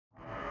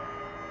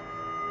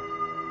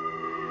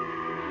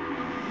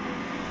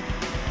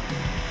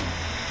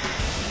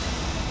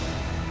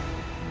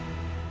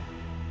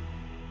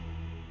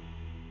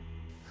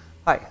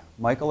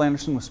Michael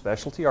Anderson with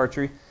Specialty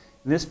Archery.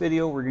 In this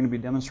video, we're going to be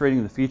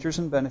demonstrating the features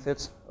and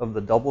benefits of the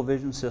double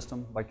vision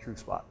system by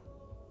TrueSpot.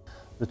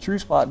 The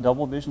TrueSpot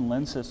double vision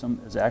lens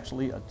system is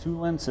actually a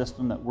two-lens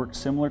system that works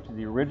similar to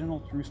the original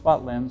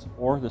TrueSpot lens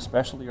or the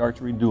Specialty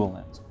Archery dual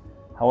lens.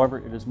 However,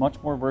 it is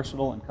much more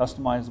versatile and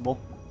customizable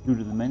due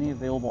to the many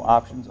available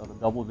options of the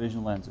double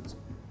vision lenses.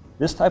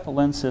 This type of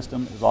lens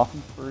system is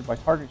often preferred by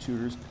target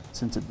shooters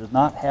since it does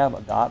not have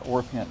a dot or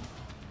a pin.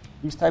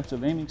 These types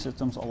of aiming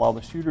systems allow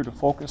the shooter to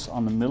focus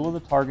on the middle of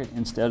the target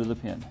instead of the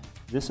pin.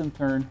 This in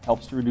turn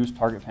helps to reduce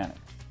target panic.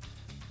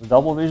 The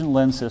double vision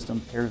lens system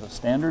pairs a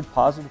standard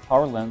positive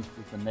power lens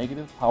with a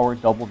negative power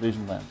double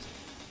vision lens.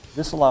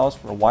 This allows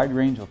for a wide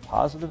range of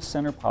positive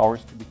center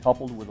powers to be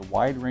coupled with a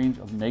wide range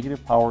of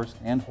negative powers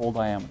and hole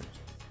diameters.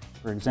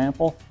 For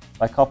example,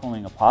 by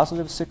coupling a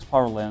positive 6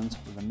 power lens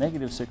with a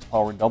negative 6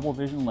 power double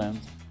vision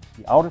lens,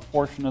 the outer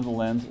portion of the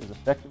lens is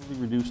effectively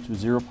reduced to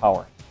 0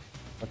 power.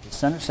 But the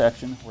center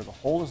section, where the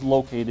hole is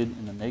located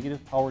in the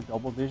negative power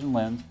double vision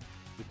lens,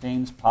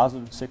 retains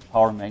positive 6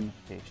 power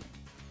magnification.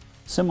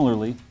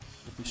 Similarly,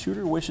 if the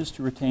shooter wishes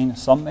to retain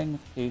some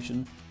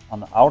magnification on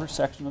the outer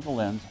section of the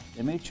lens,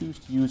 they may choose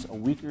to use a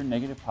weaker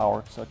negative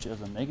power such as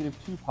a negative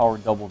 2 power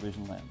double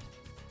vision lens.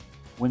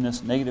 When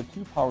this negative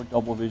 2 power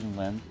double vision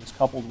lens is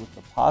coupled with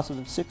the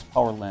positive 6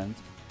 power lens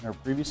in our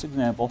previous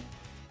example,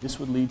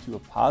 this would lead to a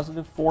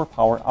positive 4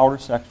 power outer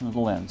section of the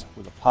lens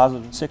with a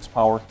positive 6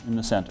 power in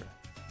the center.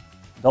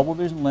 Double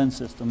vision lens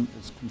system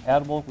is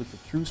compatible with the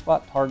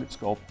TrueSpot target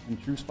scope and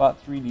TrueSpot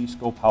 3D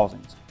scope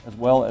housings, as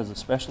well as the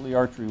Specialty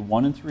Archery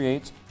 1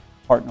 3/8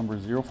 part number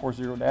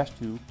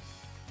 040-2,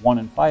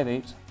 1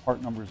 5/8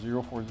 part number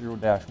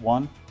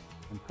 040-1,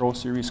 and Pro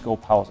Series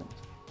scope housings.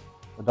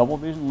 The double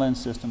vision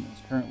lens system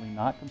is currently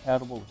not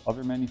compatible with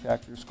other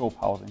manufacturers' scope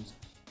housings,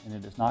 and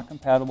it is not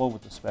compatible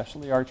with the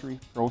Specialty Archery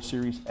Pro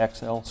Series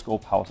XL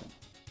scope housing.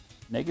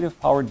 Negative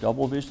powered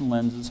double vision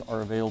lenses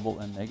are available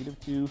in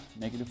 -2,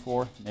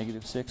 -4,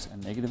 -6,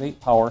 and -8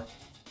 power,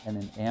 and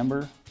in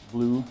amber,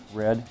 blue,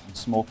 red, and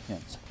smoke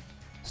tints.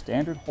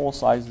 Standard hole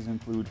sizes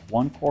include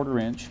 1/4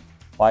 inch,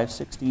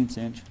 5/16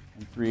 inch,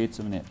 and 3/8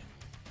 of an inch.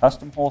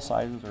 Custom hole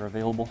sizes are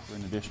available for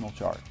an additional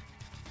charge.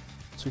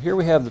 So here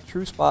we have the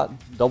TrueSpot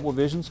double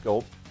vision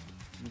scope.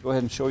 Let me go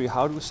ahead and show you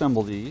how to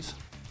assemble these.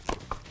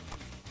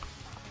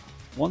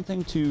 One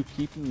thing to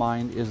keep in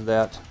mind is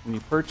that when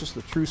you purchase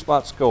the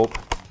TrueSpot scope,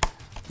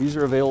 these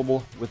are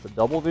available with a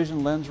double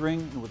vision lens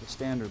ring and with a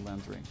standard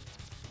lens ring.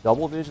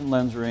 Double vision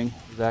lens ring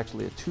is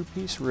actually a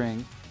two-piece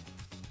ring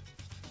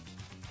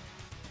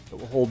that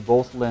will hold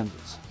both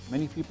lenses.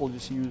 Many people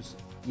just use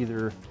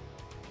either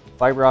a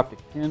fiber optic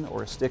pin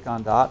or a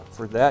stick-on dot.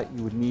 For that,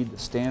 you would need the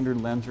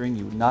standard lens ring.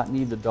 You would not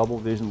need the double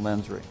vision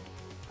lens ring.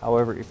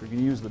 However, if you're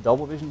going to use the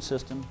double vision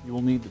system, you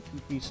will need the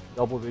two-piece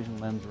double vision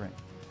lens ring.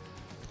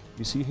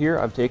 You see here,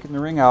 I've taken the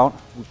ring out.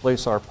 We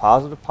place our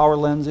positive power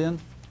lens in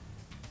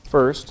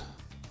first.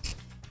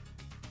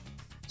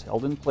 It's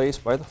held in place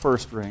by the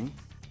first ring.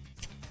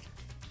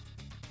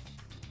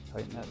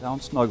 Tighten that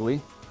down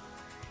snugly.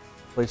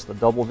 Place the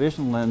double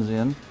vision lens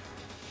in.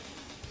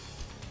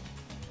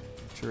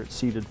 Make sure it's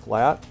seated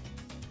flat.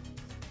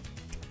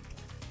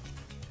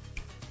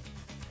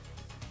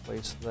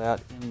 Place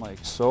that in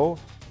like so.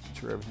 Make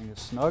sure everything is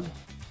snug.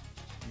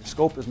 Your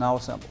scope is now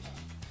assembled.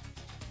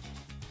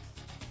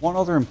 One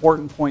other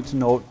important point to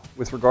note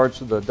with regards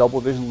to the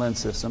double vision lens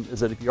system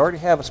is that if you already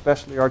have a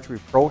Specialty Archery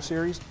Pro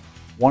Series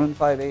 1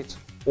 5/8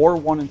 or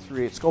 1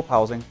 3/8 scope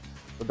housing,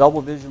 the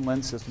double vision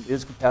lens system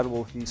is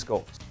compatible with these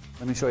scopes.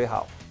 Let me show you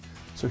how.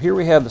 So here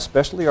we have the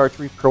Specialty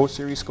Archery Pro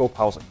Series scope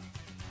housing.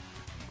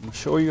 I'm going to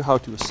show you how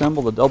to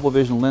assemble the double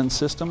vision lens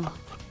system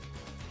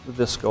with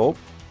this scope.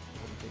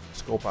 Take the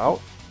scope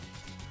out.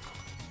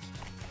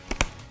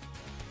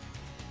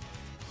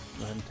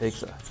 Go ahead and take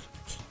the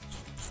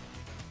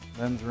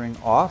lens ring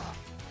off.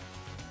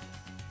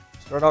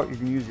 Start out, you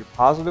can use your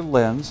positive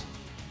lens.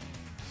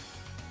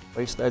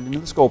 Place that into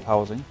the scope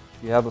housing.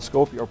 If you have a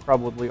scope, you'll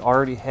probably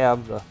already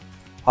have the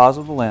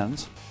positive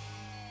lens.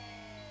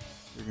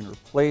 You're going to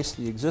replace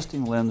the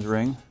existing lens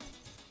ring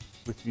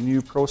with your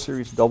new Pro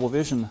Series double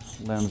vision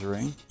lens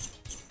ring.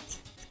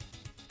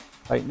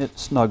 Tighten it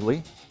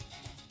snugly.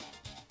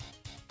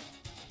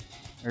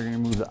 You're going to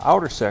move the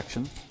outer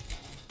section.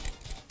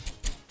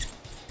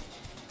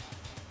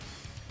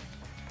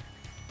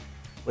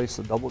 Place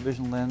the double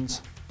vision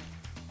lens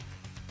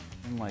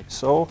in like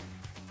so.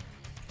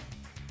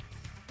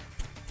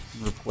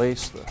 And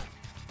replace the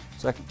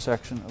second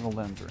section of the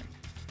lens ring.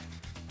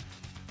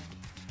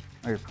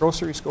 Now your Pro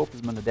Series scope has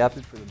been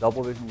adapted for the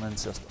double vision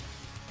lens system.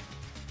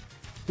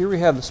 Here we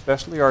have the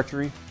Specialty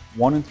Archery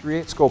 1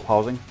 3/8 scope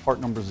housing, part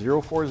number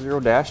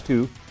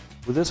 040-2.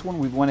 With this one,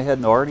 we've went ahead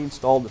and already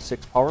installed the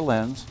 6 power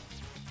lens.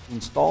 To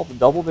install the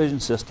double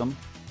vision system,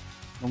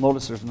 you'll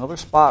notice there's another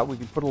spot we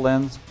can put a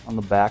lens on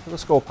the back of the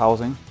scope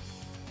housing.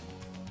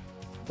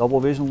 Double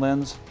vision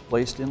lens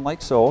placed in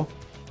like so.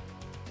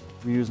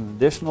 We use an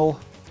additional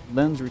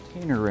lens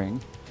retainer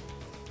ring.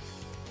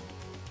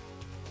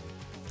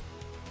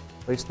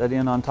 Place that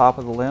in on top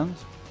of the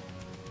lens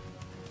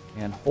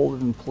and hold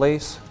it in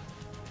place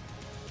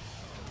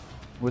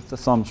with the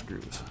thumb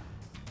screws.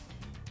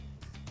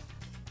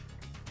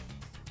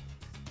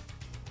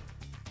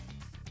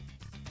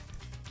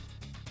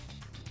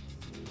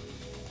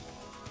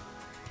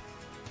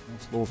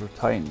 Once those are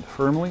tightened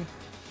firmly,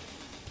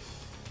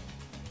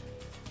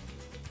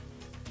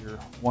 your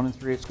 1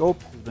 3/8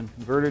 scope has been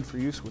converted for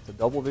use with the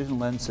double vision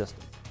lens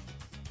system.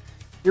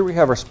 Here we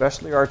have our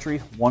Specialty Archery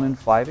 1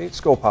 5/8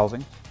 scope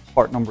housing,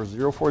 part number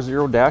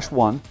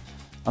 040-1.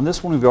 On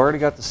this one we've already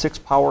got the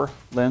 6-power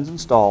lens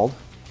installed.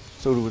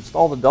 So to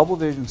install the double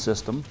vision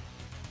system,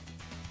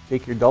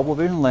 take your double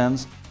vision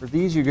lens. For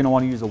these you're going to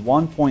want to use a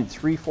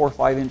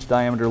 1.345 inch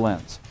diameter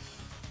lens.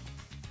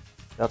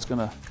 That's going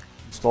to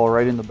install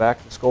right in the back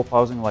of the scope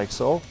housing like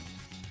so.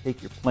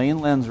 Take your plain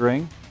lens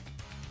ring,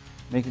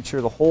 making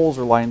sure the holes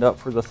are lined up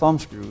for the thumb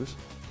screws.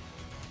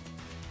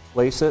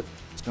 Place it.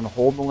 It's going to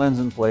hold the lens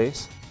in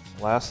place.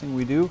 The last thing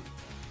we do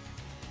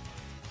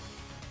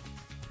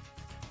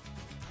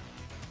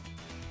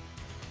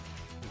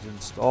is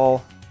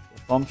install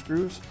the thumb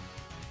screws.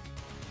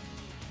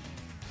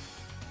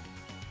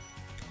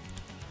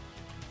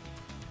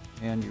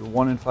 And your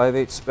 1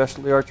 5/8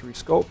 Specialty Archery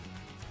scope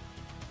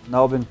has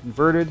now been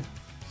converted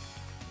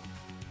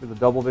for the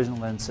double vision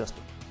lens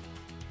system.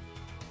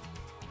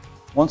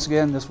 Once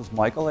again, this was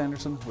Michael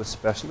Anderson with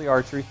Specialty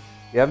Archery.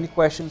 If you have any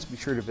questions, be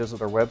sure to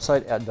visit our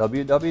website at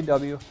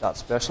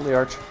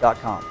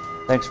www.specialtyarch.com.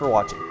 Thanks for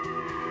watching.